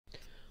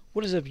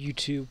What is up,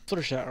 YouTube?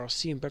 Fluttershy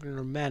RLC and back in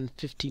our Madden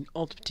 15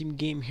 Ultimate Team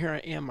game. Here I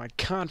am, my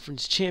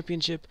conference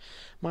championship.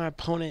 My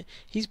opponent,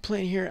 he's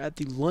playing here at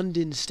the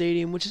London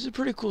Stadium, which is a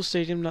pretty cool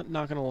stadium, not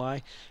gonna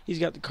lie. He's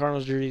got the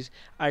Cardinals jerseys,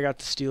 I got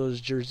the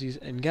Steelers jerseys.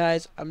 And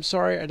guys, I'm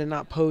sorry I did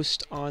not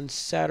post on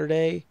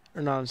Saturday,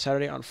 or not on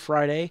Saturday, on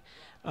Friday.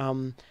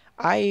 Um,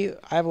 I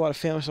have a lot of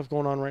family stuff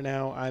going on right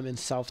now. I'm in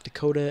South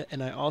Dakota,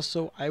 and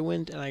I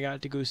went and I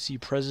got to go see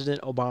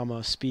President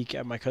Obama speak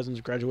at my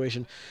cousin's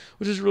graduation,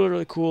 which was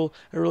really cool.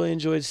 I really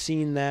enjoyed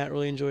seeing that.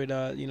 Really enjoyed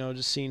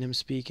just seeing him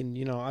speak. And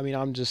I mean,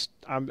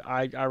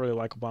 I really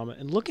like Obama.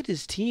 And look at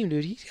his team,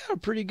 dude. He's got a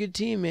pretty good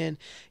team, man.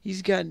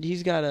 He's got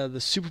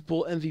the Super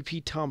Bowl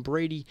MVP Tom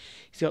Brady.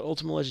 He's got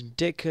Ultimate Legend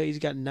Ditka. He's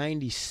got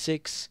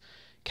 96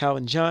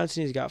 Calvin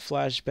Johnson. He's got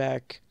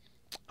flashback.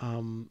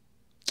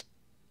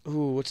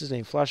 What's his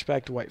name?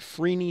 Flashback to White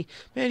Freeney.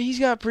 Man, he's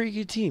got a pretty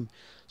good team.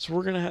 So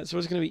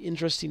it's gonna be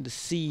interesting to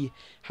see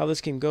how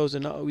this game goes.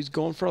 And he's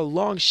going for a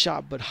long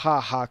shot, but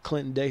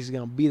Clinton Diggs is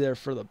gonna be there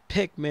for the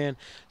pick, man.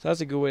 So that's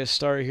a good way to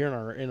start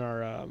here in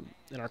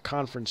our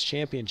conference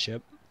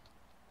championship.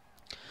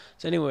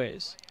 So,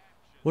 anyways,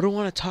 what do I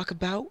want to talk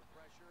about?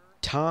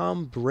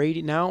 Tom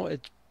Brady. Now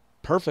it's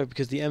perfect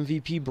because the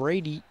MVP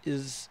Brady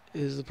is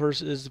the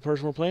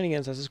person we're playing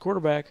against. That's his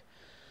quarterback.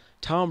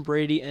 Tom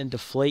Brady and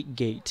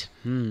Deflategate.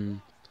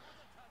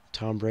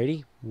 Tom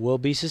Brady will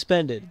be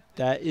suspended.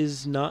 That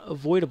is not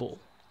avoidable.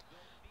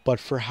 But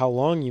for how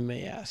long, you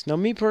may ask? Now,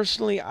 me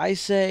personally, I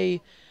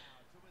say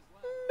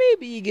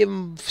maybe you give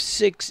him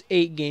 6,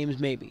 8 games,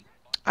 maybe.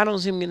 I don't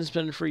see him getting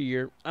suspended for a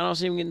year. I don't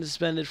see him getting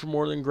suspended for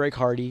more than Greg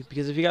Hardy,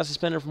 because if he got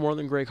suspended for more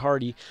than Greg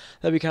Hardy,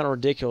 that'd be kind of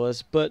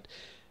ridiculous. But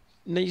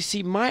now you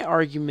see my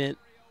argument.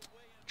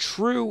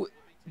 True,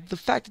 the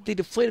fact that they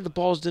deflated the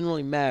balls didn't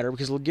really matter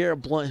because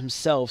LeGarrette Blount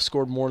himself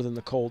scored more than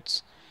the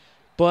Colts.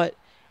 But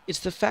it's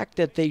the fact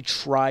that they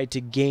tried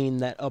to gain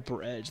that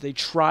upper edge. They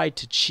tried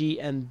to cheat,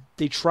 and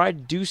they tried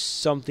to do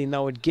something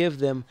that would give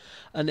them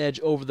an edge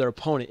over their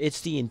opponent.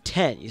 It's the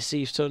intent, you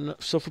see. So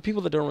for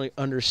people that don't really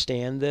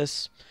understand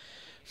this,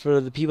 for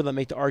the people that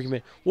make the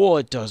argument, well,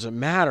 it doesn't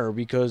matter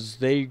because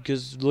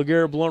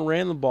LeGarrette Blount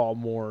ran the ball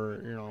more,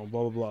 blah,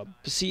 blah, blah.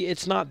 But see,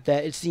 it's not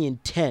that. It's the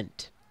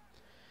intent.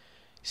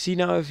 See,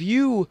 now, if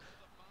you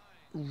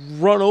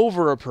run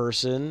over a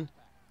person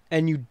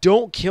and you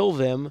don't kill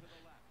them,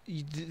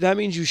 that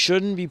means you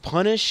shouldn't be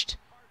punished.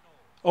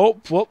 Oh,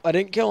 well, I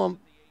didn't kill him,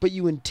 but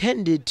you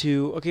intended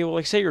to. Okay, well,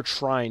 like, say you're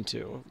trying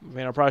to. I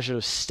mean, I probably should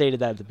have stated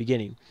that at the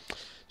beginning.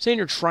 Saying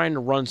you're trying to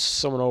run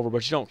someone over,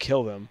 but you don't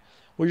kill them.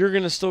 Well, you're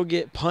going to still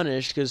get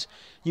punished because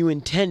you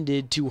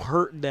intended to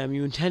hurt them.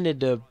 You intended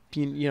to,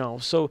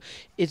 so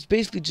it's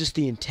basically just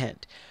the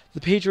intent. The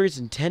Patriots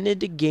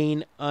intended to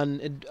gain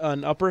an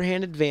upper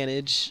hand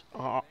advantage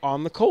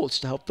on the Colts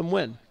to help them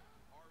win.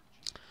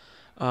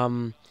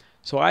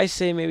 So I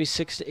say maybe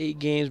 6 to 8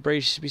 games. Brady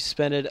should be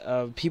suspended.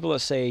 People that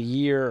say a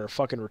year are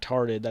fucking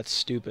retarded. That's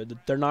stupid.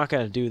 They're not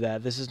going to do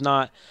that. This is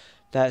not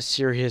that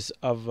serious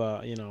of,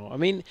 I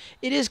mean,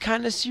 it is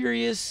kind of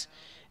serious.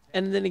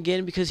 And then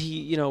again, because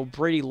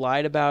Brady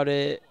lied about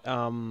it.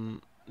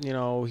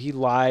 He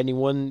lied and he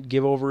wouldn't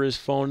give over his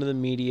phone to the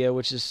media,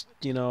 which is,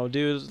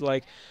 dude,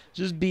 like,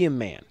 just be a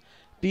man.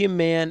 Be a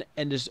man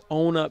and just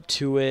own up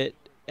to it.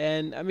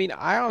 And, I mean,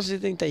 I honestly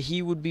think that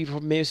he would be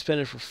maybe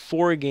suspended for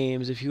 4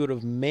 games if he would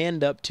have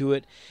manned up to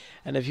it.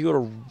 And if he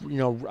would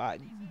have,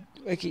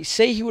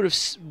 say he would have,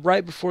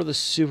 right before the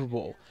Super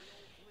Bowl,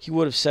 he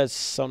would have said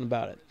something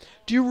about it.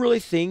 Do you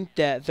really think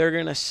that they're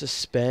going to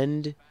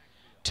suspend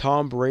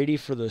Tom Brady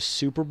for the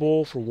Super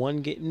Bowl for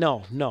 1 game?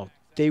 No.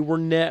 They were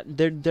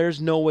there's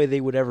no way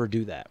they would ever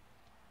do that.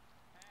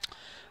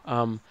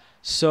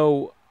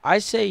 So I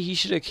say he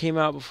should have came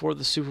out before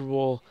the Super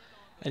Bowl,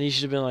 and he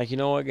should have been like, you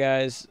know what,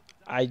 guys,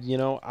 I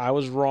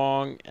was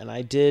wrong, and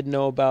I did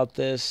know about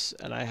this,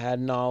 and I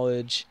had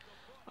knowledge,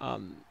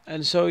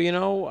 and so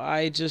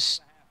I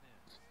just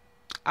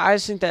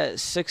think that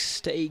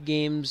 6 to 8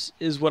 games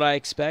is what I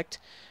expect.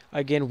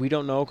 Again, we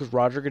don't know because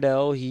Roger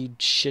Goodell, he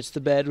shits the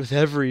bed with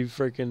every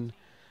freaking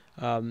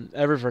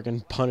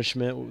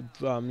punishment,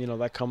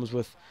 that comes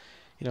with,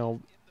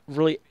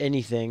 really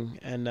anything.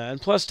 And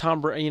plus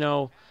Tom Brady,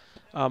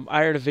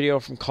 I heard a video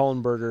from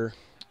Colin Berger,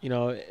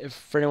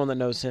 for anyone that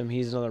knows him,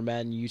 he's another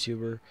Madden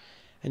YouTuber.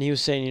 And he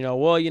was saying,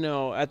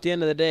 well, at the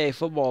end of the day,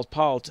 football is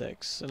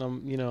politics. And,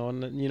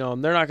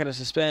 and they're not going to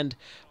suspend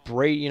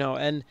Brady,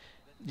 and,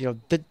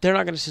 they're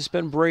not going to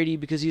suspend Brady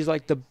because he's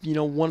like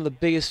one of the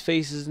biggest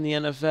faces in the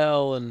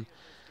NFL. And,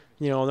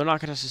 they're not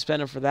going to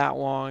suspend him for that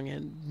long.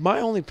 And my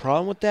only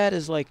problem with that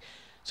is, like,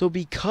 so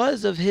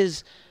because of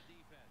his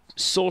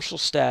social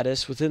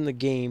status within the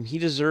game, he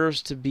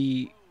deserves to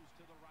be,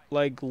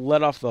 like,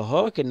 let off the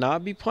hook and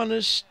not be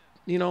punished,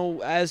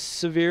 as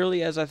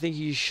severely as I think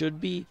he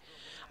should be.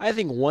 I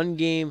think 1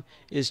 game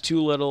is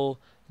too little.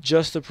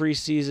 Just the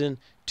preseason,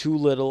 too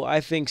little.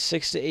 I think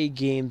 6 to 8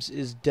 games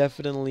is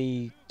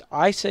definitely.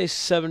 I say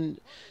 6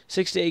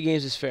 to 8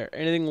 games is fair.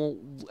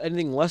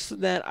 Anything less than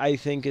that, I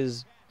think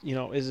is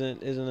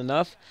isn't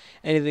enough.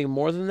 Anything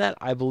more than that,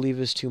 I believe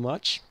is too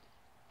much.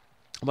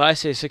 But I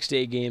say 6 to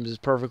 8 games is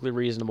perfectly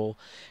reasonable.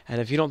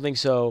 And if you don't think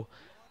so,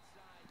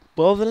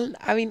 well, then,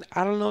 I mean,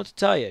 I don't know what to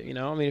tell you.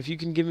 I mean, if you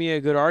can give me a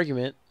good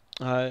argument,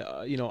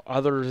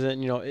 other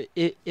than,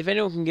 if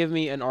anyone can give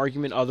me an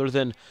argument other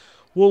than,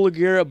 well,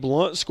 LeGarrette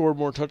Blount scored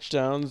more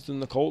touchdowns than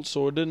the Colts,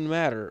 so it didn't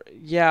matter.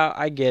 Yeah,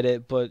 I get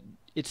it, but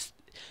it's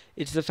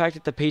it's the fact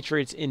that the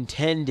Patriots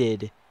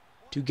intended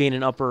to gain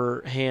an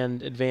upper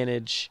hand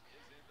advantage.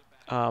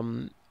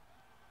 Um,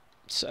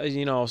 so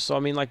I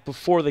mean, like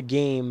before the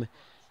game,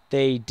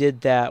 they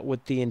did that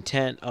with the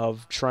intent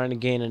of trying to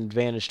gain an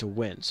advantage to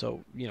win.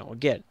 So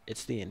again,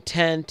 it's the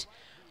intent.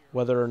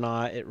 Whether or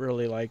not it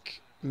really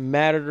like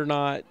mattered or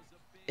not,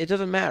 it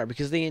doesn't matter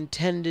because they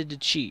intended to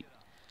cheat.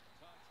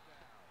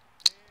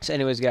 So,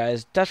 anyways,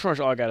 guys, that's pretty much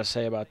all I gotta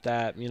say about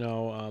that.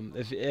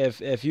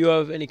 If you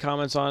have any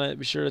comments on it,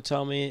 be sure to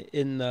tell me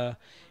in the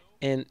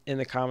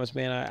comments,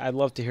 man. I'd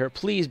love to hear it.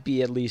 Please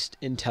be at least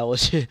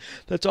intelligent.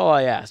 That's all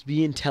I ask.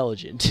 Be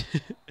intelligent.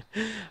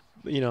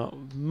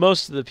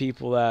 Most of the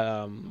people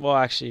that well,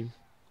 actually,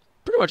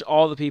 pretty much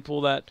all the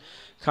people that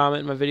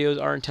comment in my videos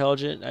are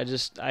intelligent.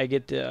 I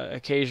get the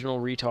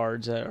occasional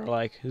retards that are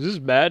like, "Is this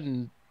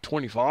Madden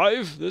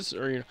 25?" This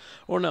or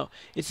no,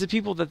 it's the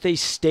people that they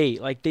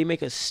state, like they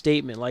make a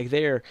statement, like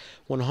they're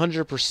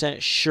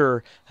 100%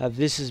 sure that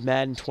this is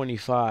Madden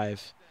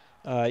 25,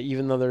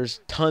 even though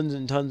there's tons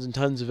and tons and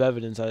tons of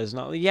evidence that it's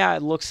not. Yeah,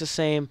 it looks the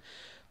same,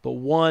 but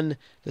one,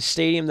 the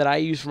stadium that I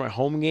use for my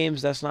home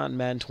games, that's not in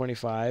Madden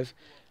 25.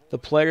 The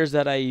players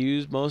that I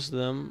use, most of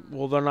them,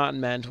 well, they're not in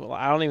Madden 12.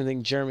 I don't even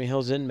think Jeremy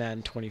Hill's in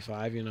Madden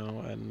 25,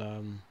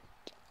 and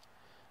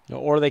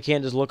or they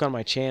can't just look on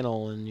my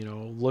channel and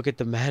look at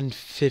the Madden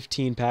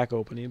 15 pack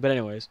opening. But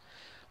anyways,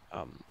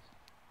 um,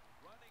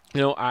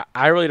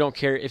 I really don't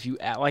care if you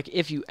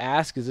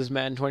ask, is this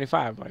Madden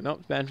 25? I'm like, no,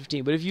 it's Madden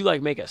 15. But if you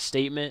like make a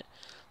statement,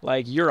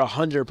 like you're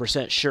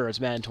 100% sure it's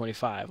Madden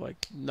 25,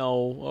 like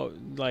no,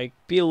 like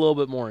be a little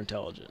bit more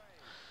intelligent.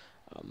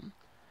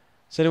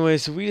 So anyway,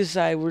 so we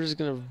decide we're just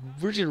gonna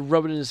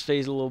rub it in his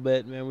face a little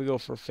bit, man. We go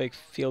for a fake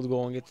field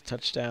goal and get the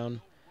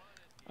touchdown.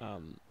 I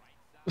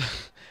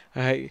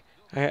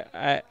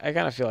kind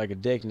of feel like a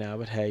dick now,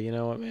 but hey, you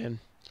know what,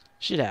 man?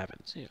 Shit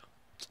happens,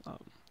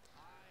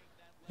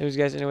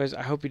 Anyways,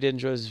 I hope you did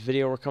enjoy this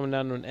video. We're coming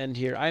down to an end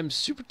here. I am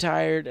super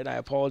tired, and I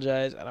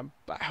apologize. And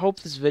I hope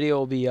this video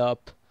will be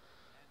up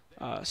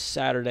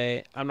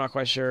Saturday. I'm not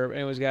quite sure. But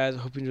anyways, guys, I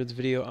hope you enjoyed the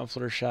video. I'm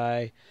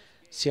Fluttershy.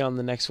 See you on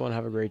the next one.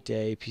 Have a great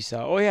day. Peace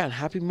out. Oh, yeah, and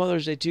happy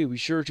Mother's Day, too. Be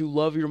sure to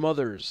love your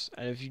mothers.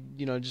 And if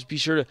just be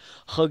sure to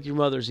hug your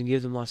mothers and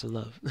give them lots of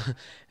love. If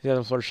you guys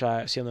are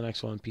Fluttershy, see you on the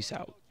next one. Peace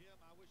out.